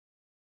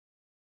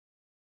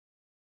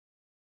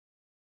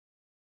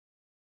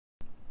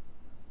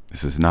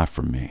This is not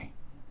for me.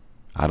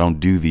 I don't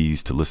do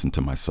these to listen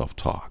to myself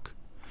talk.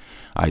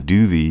 I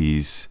do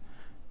these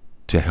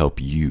to help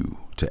you,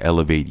 to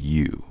elevate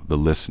you, the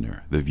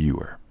listener, the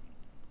viewer.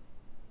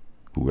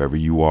 Whoever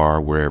you are,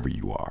 wherever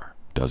you are,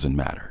 doesn't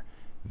matter.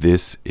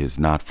 This is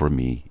not for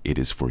me, it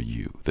is for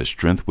you. The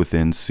Strength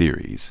Within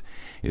series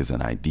is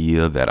an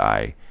idea that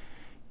I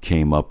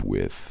came up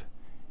with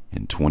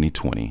in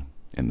 2020,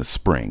 in the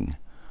spring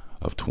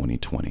of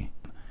 2020.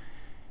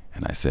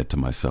 And I said to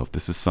myself,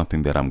 this is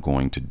something that I'm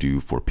going to do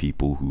for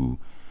people who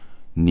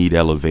need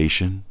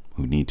elevation,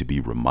 who need to be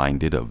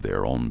reminded of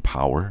their own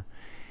power,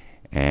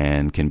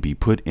 and can be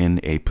put in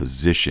a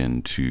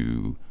position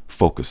to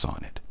focus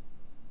on it.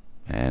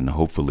 And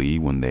hopefully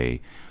when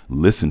they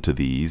listen to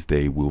these,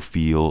 they will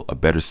feel a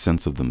better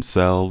sense of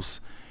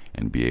themselves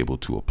and be able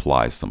to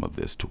apply some of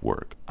this to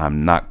work.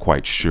 I'm not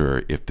quite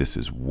sure if this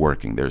is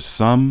working. There's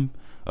some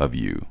of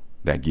you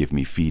that give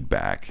me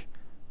feedback.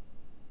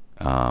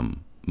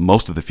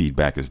 Most of the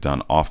feedback is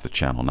done off the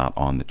channel, not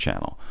on the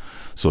channel.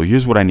 So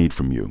here's what I need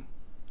from you.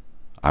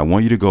 I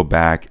want you to go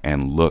back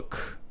and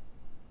look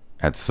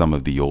at some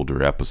of the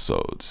older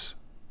episodes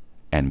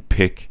and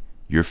pick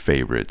your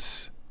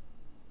favorites.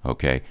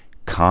 Okay?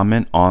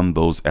 Comment on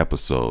those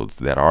episodes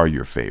that are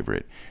your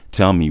favorite.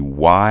 Tell me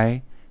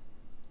why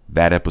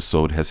that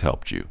episode has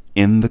helped you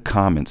in the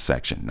comment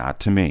section, not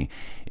to me.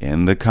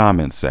 In the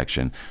comment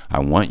section, I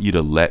want you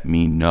to let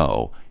me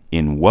know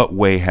in what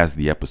way has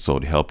the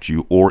episode helped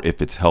you, or if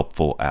it's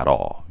helpful at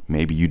all.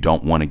 Maybe you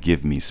don't want to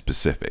give me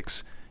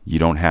specifics. You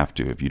don't have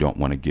to if you don't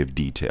want to give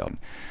detail.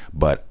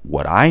 But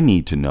what I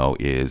need to know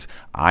is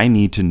I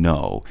need to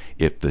know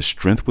if the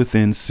Strength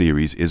Within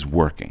series is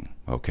working.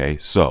 Okay,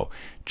 so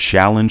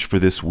challenge for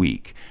this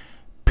week.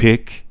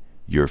 Pick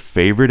your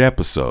favorite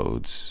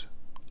episodes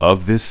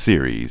of this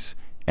series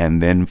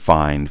and then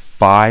find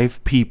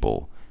 5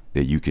 people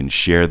that you can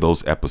share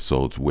those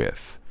episodes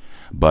with.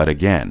 But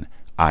again,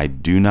 I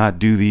do not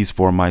do these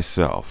for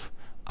myself.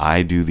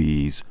 I do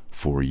these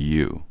for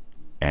you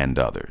and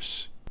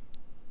others.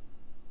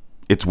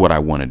 It's what I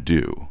want to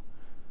do.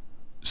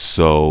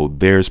 So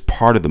there's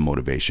part of the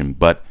motivation,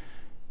 but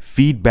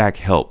feedback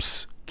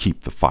helps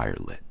keep the fire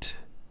lit.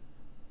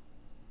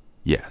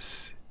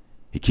 Yes,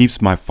 it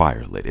keeps my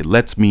fire lit. It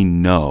lets me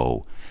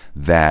know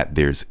that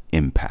there's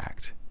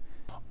impact.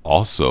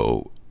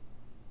 Also,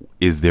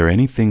 is there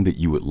anything that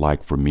you would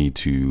like for me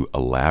to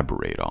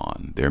elaborate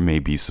on? There may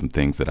be some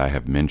things that I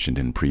have mentioned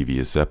in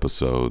previous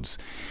episodes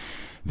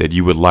that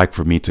you would like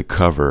for me to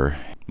cover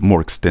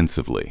more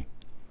extensively.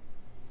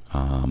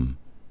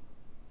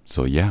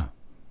 So yeah,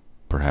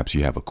 perhaps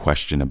you have a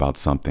question about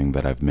something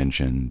that I've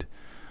mentioned.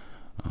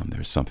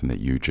 There's something that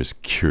you're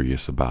just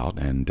curious about,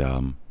 and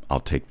I'll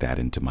take that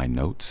into my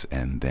notes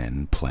and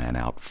then plan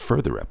out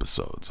further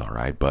episodes, all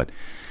right? But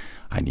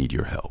I need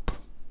your help.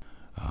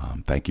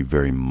 Thank you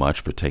very much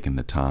for taking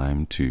the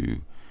time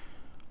to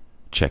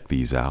check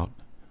these out,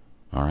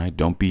 all right?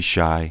 Don't be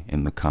shy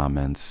in the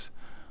comments.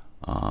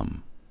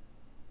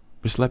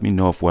 Just let me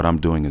know if what I'm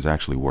doing is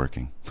actually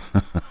working.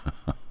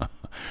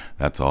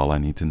 That's all I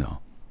need to know.